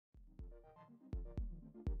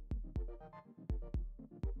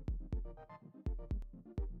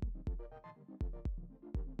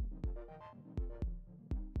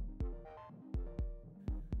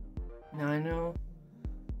Now I know,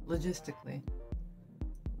 logistically,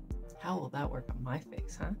 how will that work on my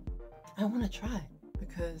face, huh? I want to try,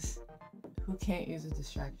 because who can't use a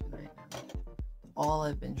distraction right now? All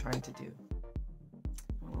I've been trying to do.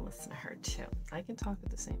 I want to listen to her too. I can talk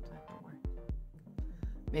at the same time, don't worry.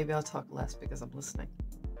 Maybe I'll talk less because I'm listening.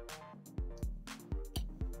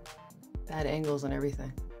 Bad angles and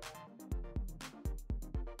everything.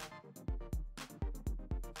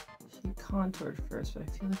 She contoured first, but I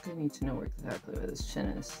feel like I need to know exactly where this chin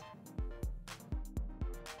is.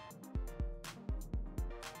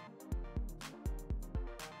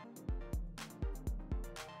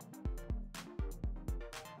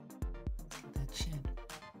 That chin.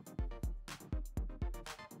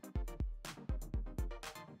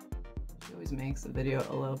 She always makes the video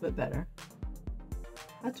a little bit better.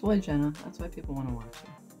 That's why, Jenna. That's why people want to watch it.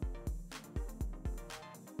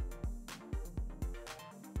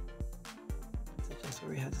 So just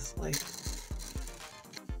where we have this light.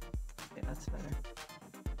 Okay, that's better.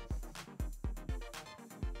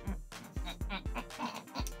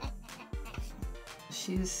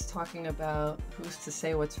 She's talking about who's to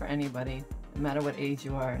say what's for anybody, no matter what age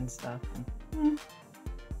you are and stuff. And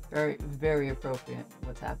very, very appropriate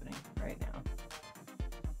what's happening right now.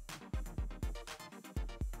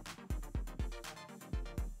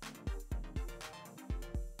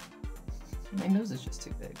 My nose is just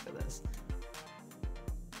too big for this.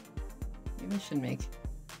 Maybe I should make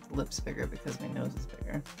lips bigger because my nose is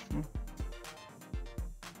bigger.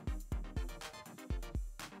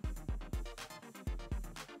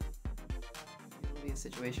 It'll be a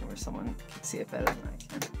situation where someone can see it better than I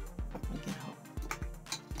can. We can hope.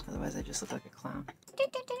 Otherwise I just look like a clown.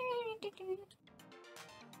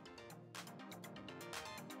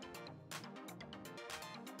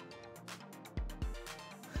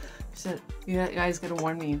 Said, you guys gotta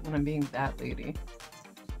warn me when I'm being that lady.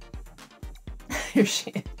 Here she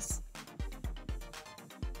is.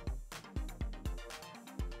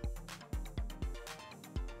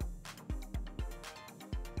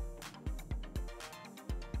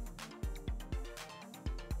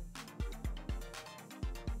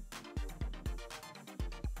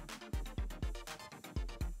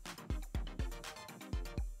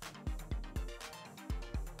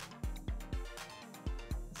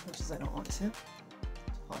 As much as I don't want to.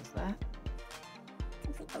 Let's pause that.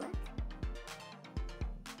 Complete the look.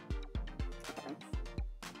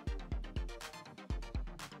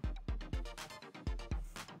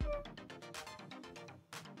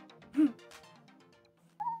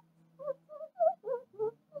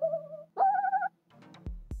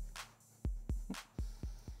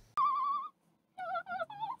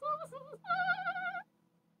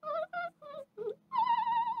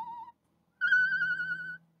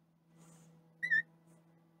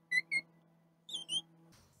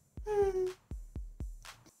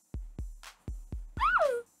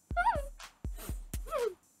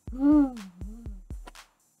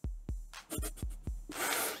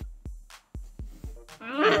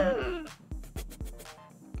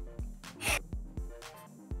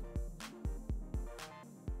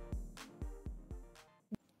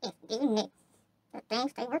 If you knew the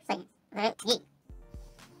things they were saying about you.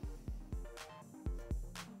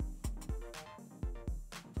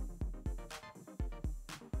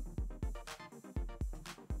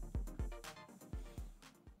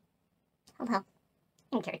 Oh well,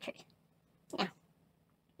 and Gertrude. Now,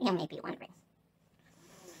 you may be wondering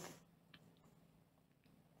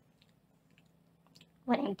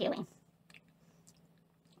what I'm doing.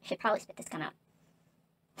 I should probably spit this gum out.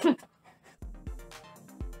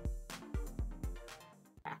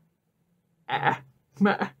 I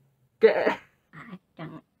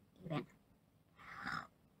don't even.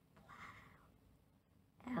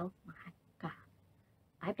 Oh my God.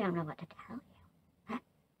 I don't know what to tell you.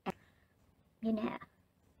 You know.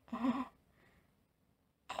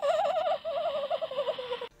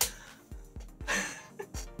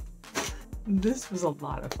 This was a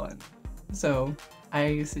lot of fun. So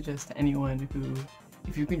I suggest to anyone who,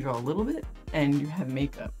 if you can draw a little bit and you have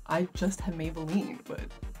makeup, I just have Maybelline, but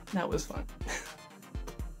that was fun.